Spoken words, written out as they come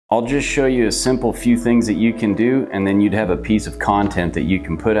I'll just show you a simple few things that you can do, and then you'd have a piece of content that you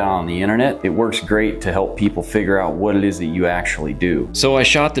can put out on the internet. It works great to help people figure out what it is that you actually do. So I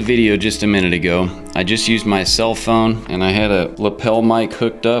shot the video just a minute ago. I just used my cell phone and I had a lapel mic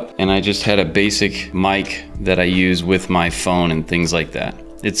hooked up, and I just had a basic mic that I use with my phone and things like that.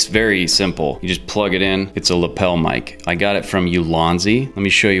 It's very simple. You just plug it in. It's a lapel mic. I got it from Ulanzi. Let me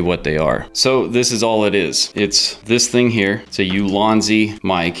show you what they are. So this is all it is. It's this thing here. It's a Ulanzi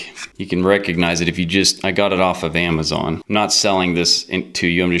mic. You can recognize it if you just, I got it off of Amazon. I'm not selling this to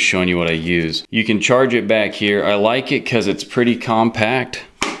you. I'm just showing you what I use. You can charge it back here. I like it because it's pretty compact.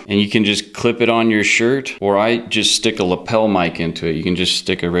 And you can just clip it on your shirt, or I just stick a lapel mic into it. You can just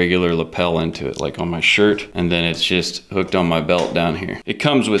stick a regular lapel into it, like on my shirt, and then it's just hooked on my belt down here. It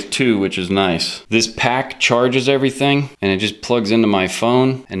comes with two, which is nice. This pack charges everything, and it just plugs into my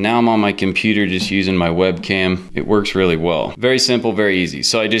phone, and now I'm on my computer just using my webcam. It works really well. Very simple, very easy.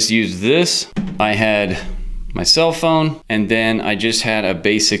 So I just used this. I had my cell phone, and then I just had a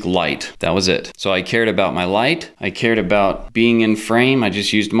basic light. That was it. So I cared about my light, I cared about being in frame, I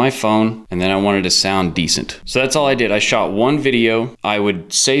just used my phone, and then I wanted to sound decent. So that's all I did. I shot one video. I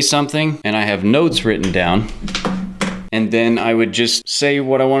would say something, and I have notes written down. And then I would just say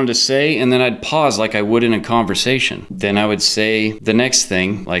what I wanted to say, and then I'd pause like I would in a conversation. Then I would say the next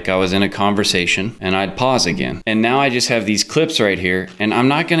thing like I was in a conversation, and I'd pause again. And now I just have these clips right here, and I'm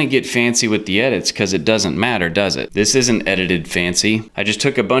not gonna get fancy with the edits because it doesn't matter, does it? This isn't edited fancy. I just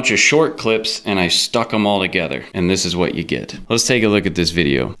took a bunch of short clips and I stuck them all together, and this is what you get. Let's take a look at this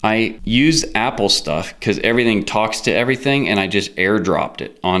video. I used Apple stuff because everything talks to everything, and I just airdropped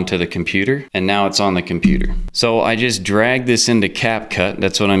it onto the computer, and now it's on the computer. So I just drag this into CapCut,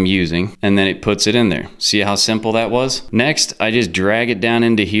 that's what I'm using, and then it puts it in there. See how simple that was? Next, I just drag it down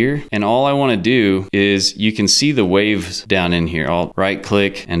into here, and all I want to do is, you can see the waves down in here. I'll right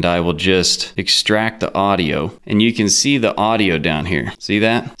click and I will just extract the audio, and you can see the audio down here. See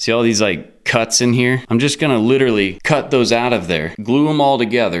that? See all these like cuts in here? I'm just gonna literally cut those out of there, glue them all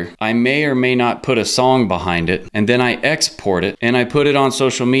together. I may or may not put a song behind it, and then I export it and I put it on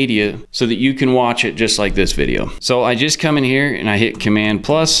social media so that you can watch it just like this video. So I just come in here and I hit Command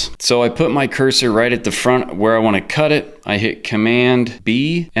plus. So I put my cursor right at the front where I want to cut it. I hit Command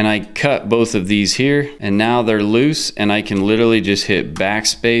B and I cut both of these here, and now they're loose, and I can literally just hit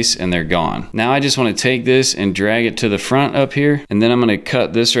backspace and they're gone. Now I just want to take this and drag it to the front up here, and then I'm going to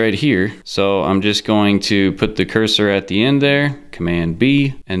cut this right here. So I'm just going to put the cursor at the end there, Command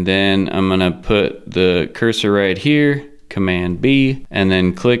B, and then I'm going to put the cursor right here, Command B, and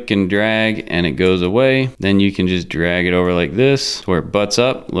then click and drag, and it goes away. Then you can just drag it over like this where it butts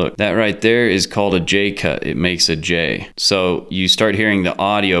up. Look, that right there is called a J cut. It makes a J. So you start hearing the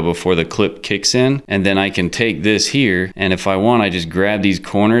audio before the clip kicks in, and then I can take this here, and if I want, I just grab these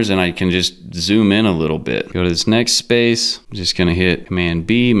corners and I can just zoom in a little bit. Go to this next space. I'm just gonna hit Command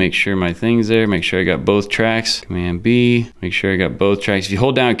B, make sure my thing's there, make sure I got both tracks. Command B, make sure I got both tracks. If you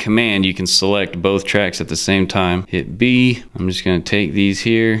hold down Command, you can select both tracks at the same time. Hit B. I'm just going to take these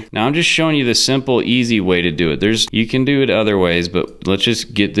here. Now I'm just showing you the simple, easy way to do it. You can do it other ways, but let's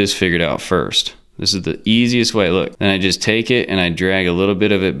just get this figured out first. This is the easiest way. Look, then I just take it and I drag a little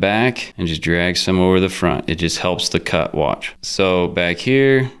bit of it back and just drag some over the front. It just helps the cut, watch. So back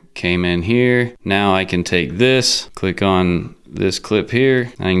here, came in here. Now I can take this, click on this clip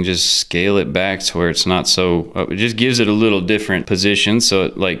here, I can just scale it back to where it's not so, it just gives it a little different position so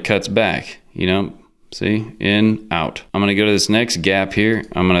it like cuts back, you know? See, in, out. I'm gonna go to this next gap here.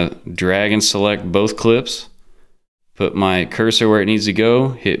 I'm gonna drag and select both clips, put my cursor where it needs to go,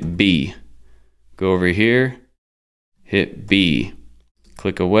 hit B. Go over here, hit B.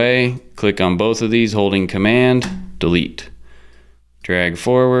 Click away, click on both of these, holding Command, delete. Drag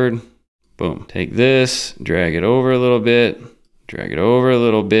forward, boom. Take this, drag it over a little bit, drag it over a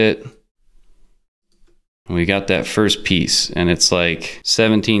little bit. We got that first piece, and it's like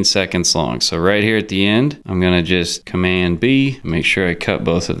 17 seconds long. So right here at the end, I'm gonna just Command B, make sure I cut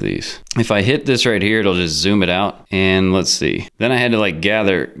both of these. If I hit this right here, it'll just zoom it out, and let's see. Then I had to like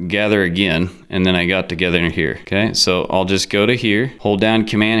gather again, and then I got together in here, okay? So I'll just go to here, hold down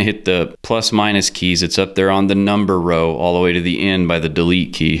Command, hit the plus minus keys. It's up there on the number row all the way to the end by the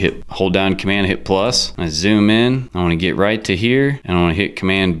delete key. Hold down Command, hit plus. I zoom in, I wanna get right to here, and I wanna hit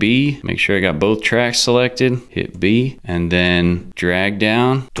Command B, make sure I got both tracks selected, hit B, and then drag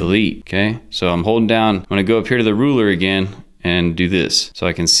down, delete, okay? So I'm holding down, I'm gonna go up here to the ruler again, and do this so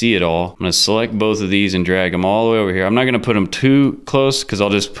I can see it all. I'm gonna select both of these and drag them all the way over here. I'm not gonna put them too close because I'll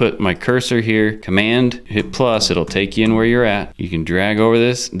just put my cursor here, Command, hit plus, it'll take you in where you're at. You can drag over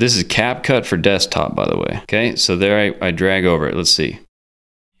this. This is CapCut for desktop, by the way. Okay, so there I drag over it. Let's see.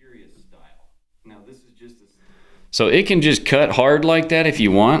 So it can just cut hard like that if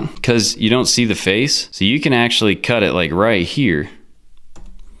you want, because you don't see the face. So you can actually cut it like right here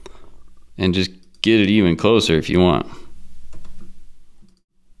and just get it even closer if you want.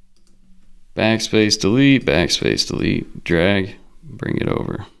 Backspace, delete, drag, bring it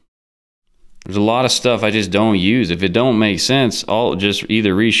over. There's a lot of stuff I just don't use. If it don't make sense, I'll just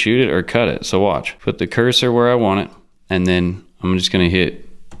either reshoot it or cut it. So watch, put the cursor where I want it, and then I'm just gonna hit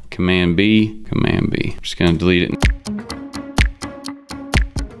Command B, Command B. I'm just gonna delete it.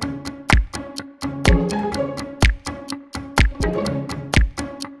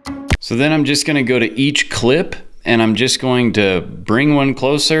 So then I'm just gonna go to each clip and I'm just going to bring one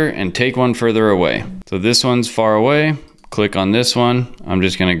closer and take one further away. So this one's far away, click on this one. I'm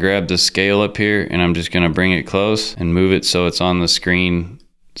just gonna grab the scale up here and I'm just gonna bring it close and move it so it's on the screen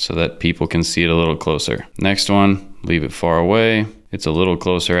so that people can see it a little closer. Next one, leave it far away. It's a little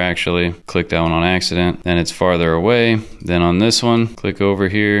closer actually. Click that one on accident. Then it's farther away. Then on this one, click over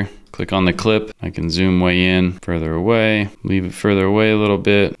here, click on the clip. I can zoom way in, further away, leave it further away a little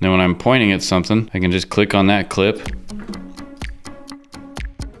bit. Then when I'm pointing at something, I can just click on that clip.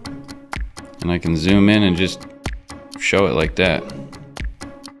 And I can zoom in and just show it like that.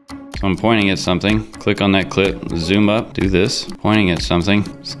 So I'm pointing at something, click on that clip, zoom up, do this, pointing at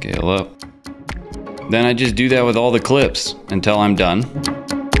something, scale up. Then I just do that with all the clips until I'm done.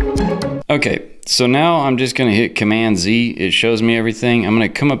 Okay, so now I'm just gonna hit Command Z. It shows me everything. I'm gonna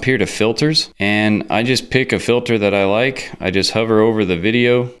come up here to filters and I just pick a filter that I like. I just hover over the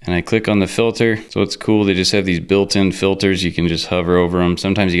video and I click on the filter. So it's cool, they just have these built-in filters. You can just hover over them.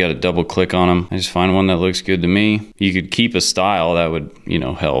 Sometimes you gotta double click on them. I just find one that looks good to me. You could keep a style that would, you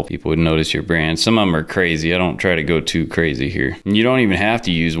know, help. People would notice your brand. Some of them are crazy. I don't try to go too crazy here. And you don't even have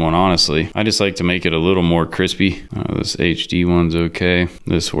to use one, honestly. I just like to make it a little more crispy. This HD one's okay.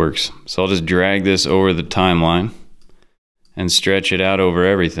 This works. So I'll just drag this over the timeline and stretch it out over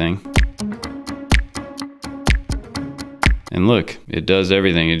everything. And look, it does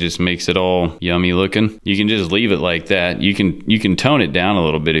everything. It just makes it all yummy looking. You can just leave it like that. You can tone it down a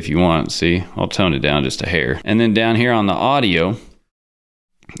little bit if you want. See, I'll tone it down just a hair. And then down here on the audio,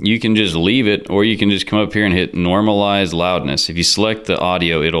 you can just leave it, or you can just come up here and hit normalize loudness. If you select the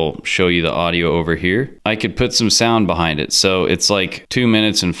audio, it'll show you the audio over here. I could put some sound behind it. So it's like 2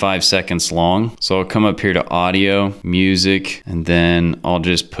 minutes and 5 seconds long. So I'll come up here to audio, music, and then I'll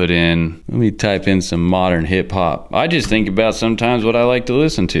just put in, let me type in some modern hip hop. I just think about sometimes what I like to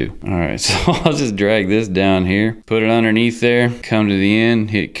listen to. All right, so I'll just drag this down here, put it underneath there, come to the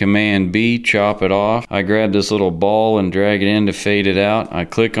end, hit Command B, chop it off. I grab this little ball and drag it in to fade it out. I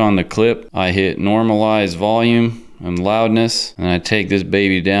click on the clip, I hit normalize volume and loudness, and I take this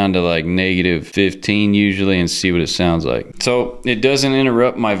baby down to like -15 usually and see what it sounds like. So it doesn't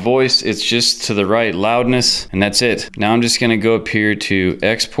interrupt my voice, it's just to the right loudness, and that's it. Now I'm just gonna go up here to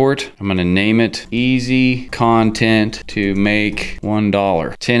export. I'm gonna name it easy content to make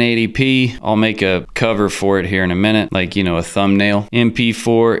 $1. 1080p, I'll make a cover for it here in a minute, like, you know, a thumbnail.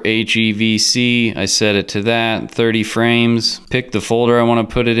 MP4 HEVC, I set it to that, 30 frames. Pick the folder I wanna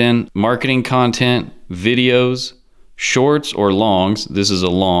put it in. Marketing content, videos, shorts or longs. This is a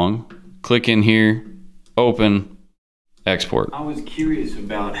long. Click in here, open, export. I was curious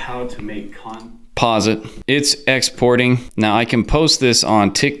about how to make content. Pause it. It's exporting. Now I can post this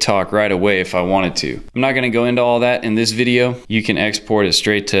on TikTok right away if I wanted to. I'm not gonna go into all that in this video. You can export it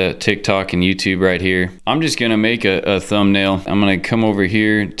straight to TikTok and YouTube right here. I'm just gonna make a thumbnail. I'm gonna come over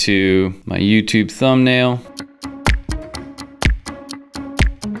here to my YouTube thumbnail.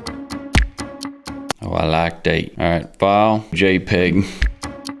 Oh, I like that. All right, file, JPEG.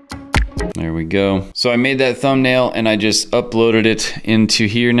 There we go. So I made that thumbnail and I just uploaded it into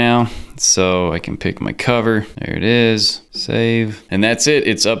here now. So I can pick my cover. There it is. Save. And that's it.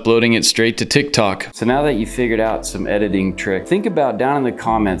 It's uploading it straight to TikTok. So now that you figured out some editing trick, think about down in the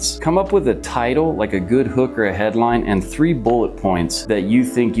comments, come up with a title, like a good hook or a headline, and 3 bullet points that you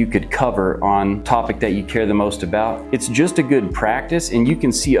think you could cover on topic that you care the most about. It's just a good practice, and you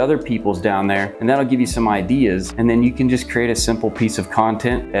can see other people's down there, and that'll give you some ideas. And then you can just create a simple piece of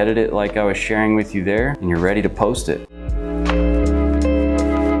content, edit it like I was sharing with you there, and you're ready to post it.